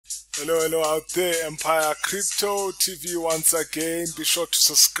Hello out there, Empire Crypto TV once again. Be sure to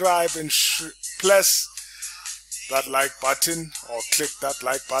subscribe and press that like button or click that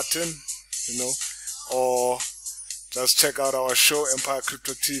like button, or just check out our show, Empire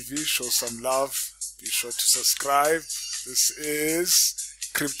Crypto TV. Show some love. Be sure to subscribe. This is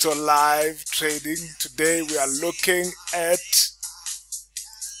Crypto Live Trading. Today we are looking at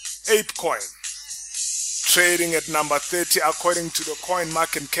APE coin. Trading at number 30 according to the coin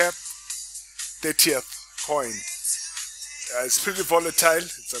market cap. 30th coin. It's pretty volatile.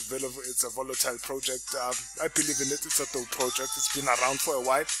 It's a volatile project. I believe in it. It's a dope project. It's been around for a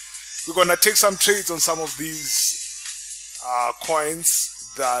while. We're gonna take some trades on some of these coins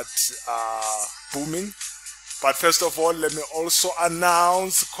that are booming. But first of all, let me also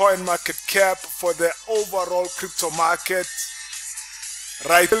announce coin market cap for the overall crypto market.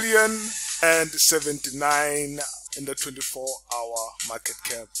 Right, $1,079 in the 24-hour market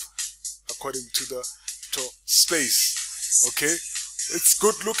cap, according to the space. Okay, it's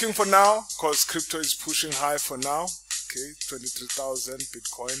good looking for now because crypto is pushing high for now. Okay, 23,000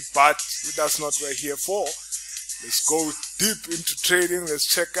 Bitcoin, but that's not what we're here for. Let's go deep into trading. Let's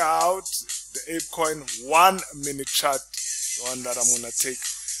check out the APE coin 1 minute chart, the one that I'm gonna take.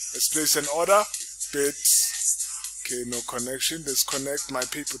 Let's place an order. Bits. Okay, no connection. Let's connect. My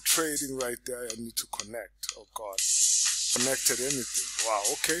people trading right there. I need to connect. Oh God, connected anything. Wow.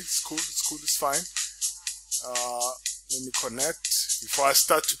 Okay, it's cool. It's cool. It's fine. Let me connect before I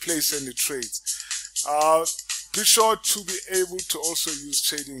start to place any trades. Be sure to be able to also use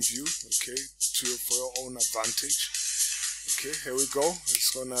TradingView, okay, for your own advantage. Okay, here we go. It's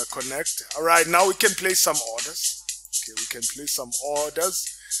gonna connect. All right, now we can place some orders. Okay, we can place some orders.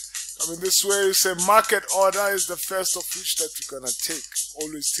 I mean, this way you say market order is the first of which that we're gonna take.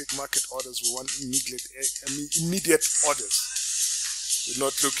 Always take market orders. We want immediate orders. We're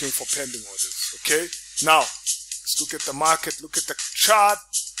not looking for pending orders. Okay, now let's look at the market. Look at the chart.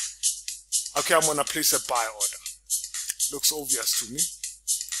 Okay, I'm gonna place a buy order. Looks obvious to me,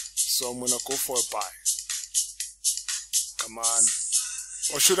 so I'm gonna go for a buy. Come on,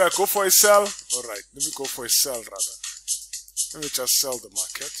 or should I go for a sell? All right, let me go for a sell rather. Let me just sell the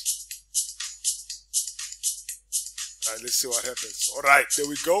market. All right, let's see what happens. All right, there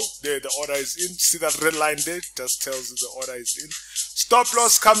we go. There, the order is in. See that red line there? Just tells you the order is in. Stop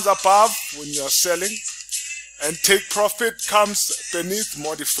loss comes above when you are selling, and take profit comes beneath.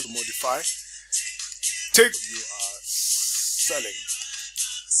 Modify. Take you are selling.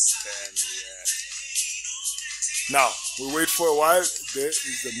 Then yeah. Now we wait for a while. There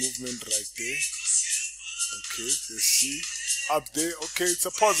is the movement right there. Okay, let's see. Up there, okay, it's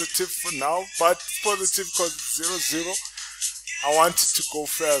a positive for now, but positive because it's 0-0. I wanted to go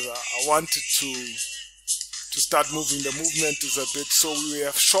further. I wanted to start moving. The movement is a bit, so we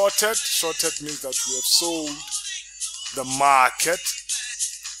have shorted. Shorted means that we have sold the market.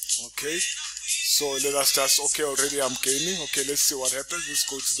 Okay, so let us just, okay, already I'm gaining. Okay, let's see what happens. Let's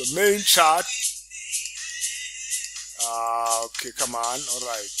go to the main chart. Okay, come on. All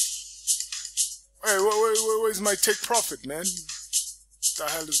right. Hey, where's my take profit, man? What the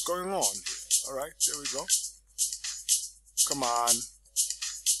hell is going on here? Alright, there we go. Come on.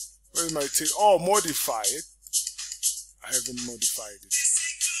 Where's my take? Oh, modify it. I haven't modified it.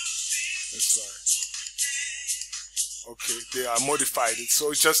 That's right. Okay, they are modified it.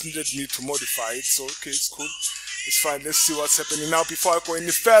 So it just needed me to modify it. So, okay, it's cool. It's fine. Let's see what's happening now. Before I go any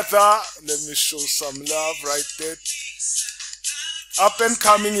further, let me show some love right there. Up and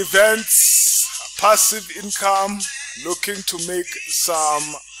coming events. Passive income, looking to make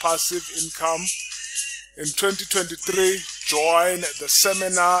some passive income. In 2023, join the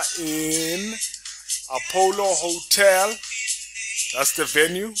seminar in Apollo Hotel. That's the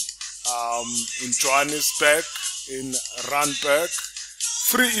venue in Johannesburg, in Randburg.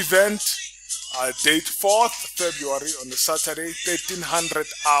 Free event, date 4th February on the Saturday, 1300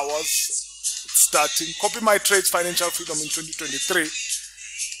 hours. It's starting. Copy my trades, financial freedom in 2023.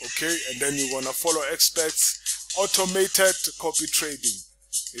 Okay, and then you're gonna follow experts, automated copy trading.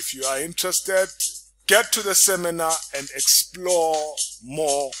 If you are interested, get to the seminar and explore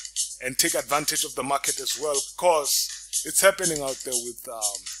more and take advantage of the market as well, because it's happening out there with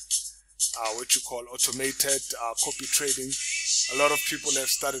what you call automated copy trading. A lot of people have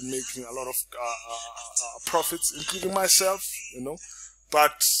started making a lot of profits, including myself,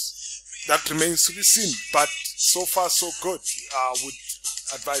 but that remains to be seen. But so far so good. I would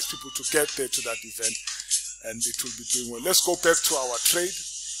advise people to get there to that event, and it will be doing well. Let's go back to our trade.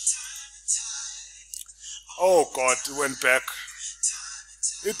 Oh God, it went back.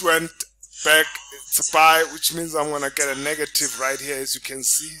 It went back. It's a buy, which means I'm gonna get a negative right here, as you can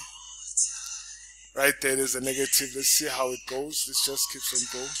see. Right there is a negative. Let's see how it goes. This just keeps on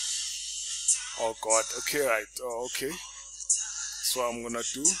going. Oh God. Okay, right. Oh, okay. That's what I'm gonna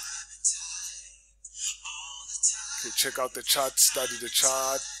do. Okay, check out the chart. Study the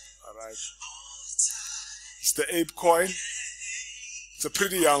chart. All right. It's the APE coin. It's a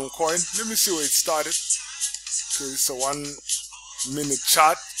pretty young coin. Let me see where it started. Okay, it's a 1 minute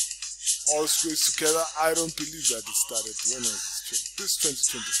chart. All squares together. I don't believe that it started. When was this? This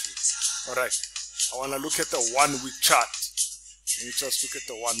 2023. Alright. I want to look at the 1 week chart. Let me just look at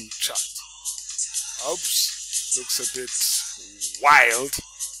the 1 week chart. Oops. Looks a bit wild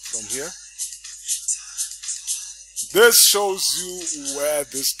from here. This shows you where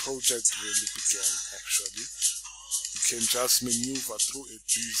this project really began, actually. You can just maneuver through it,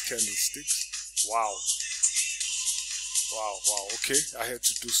 these candlesticks. Wow. Wow, okay. I had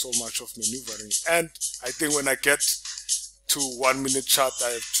to do so much of maneuvering. And I think when I get to 1 minute chart, I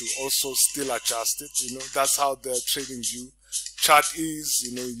have to also still adjust it. You know, that's how the trading view chart is.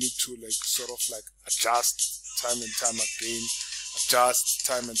 You know, you need to like sort of like adjust time and time again, adjust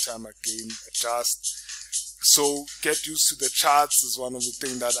time and time again, adjust. So get used to the charts is one of the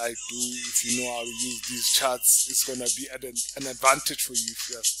things that I do. If you know how to use these charts, it's going to be an advantage for you if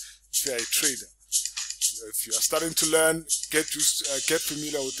you're a trader. If you are starting to learn, get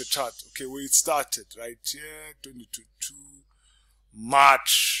familiar with the chart. Okay, where it started, right here, 2022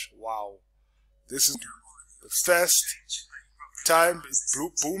 March. Wow, this is the first time it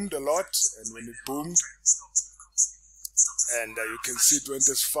boomed a lot, and when it boomed, and you can see it went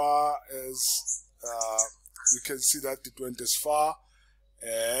as far as you can see that it went as far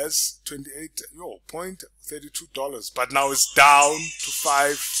as $28.32, but now it's down to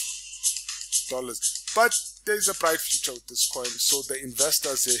 $5. But there is a bright future with this coin, so the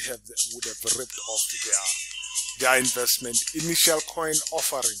investors would have ripped off their investment. Initial coin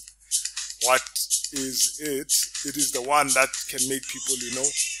offering. What is it? It is the one that can make people, you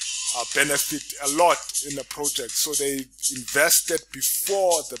know, benefit a lot in the project. So they invested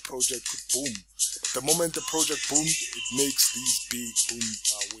before the project could boom. The moment the project boomed, it makes these big boom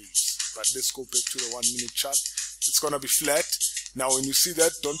waves. But let's go back to the 1 minute chart. It's gonna be flat. Now when you see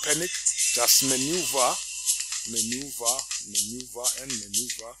that, don't panic. Just maneuver.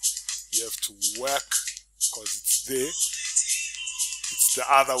 You have to work because it's there. It's the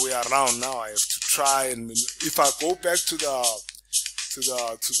other way around now. I have to try and if I go back to the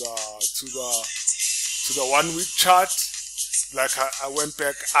 1 week chart, like I went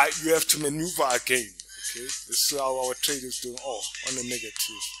back, you have to maneuver again. Okay, this is how our trade is doing. Oh, on a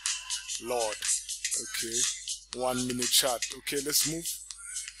negative. Lord. Okay, 1 minute chart. Okay, let's move.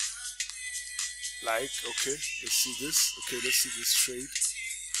 Like, okay, let's see this. Okay, let's see this trade.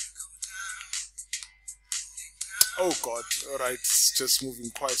 Oh God, alright, it's just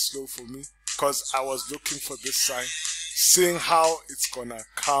moving quite slow for me because I was looking for this sign, seeing how it's gonna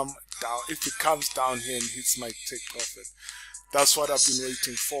come down. If it comes down here and hits my take profit, that's what I've been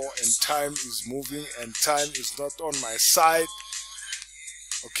waiting for, and time is moving and time is not on my side.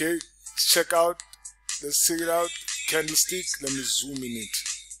 Okay, check out, let's see it out, candlestick, let me zoom in it.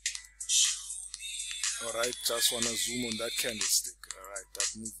 Alright, just wanna zoom on that candlestick. Alright,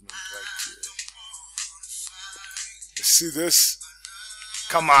 that movement right here. You see this?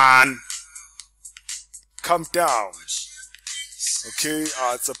 Come on, come down. Okay,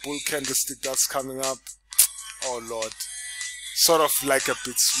 it's a bull candlestick that's coming up. Oh Lord, sort of like a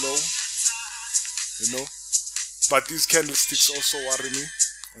bit slow, you know, but these candlesticks also worry me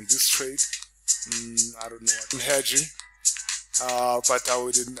on this trade. I don't know, I'm hedging, but I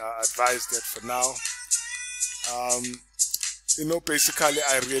wouldn't advise that for now. You know, basically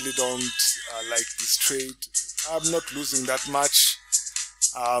I really don't like this trade. I'm not losing that much.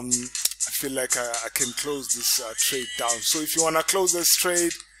 I feel like I can close this trade down. So if you want to close this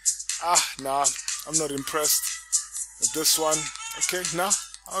trade, nah, I'm not impressed with this one. Okay, nah,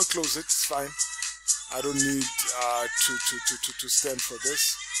 I'll close it, it's fine. I don't need to stand for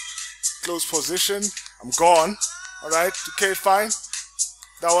this. Close position, I'm gone. Alright, okay, fine.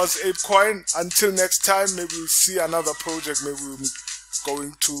 That was APE coin. Until next time, maybe we'll see another project. Maybe we'll be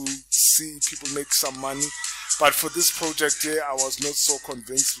going to see people make some money. But for this project here, I was not so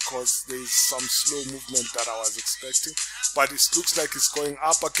convinced because there is some slow movement that I was expecting. But it looks like it's going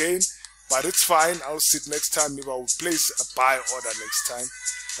up again. But it's fine. I'll see it next time. Maybe I will place a buy order next time.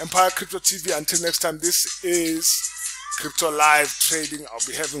 Empire Crypto TV. Until next time, this is Crypto Live Trading. I'll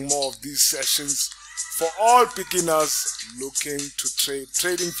be having more of these sessions for all beginners looking to trade.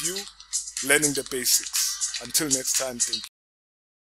 Trading view, learning the basics. Until next time, thank you.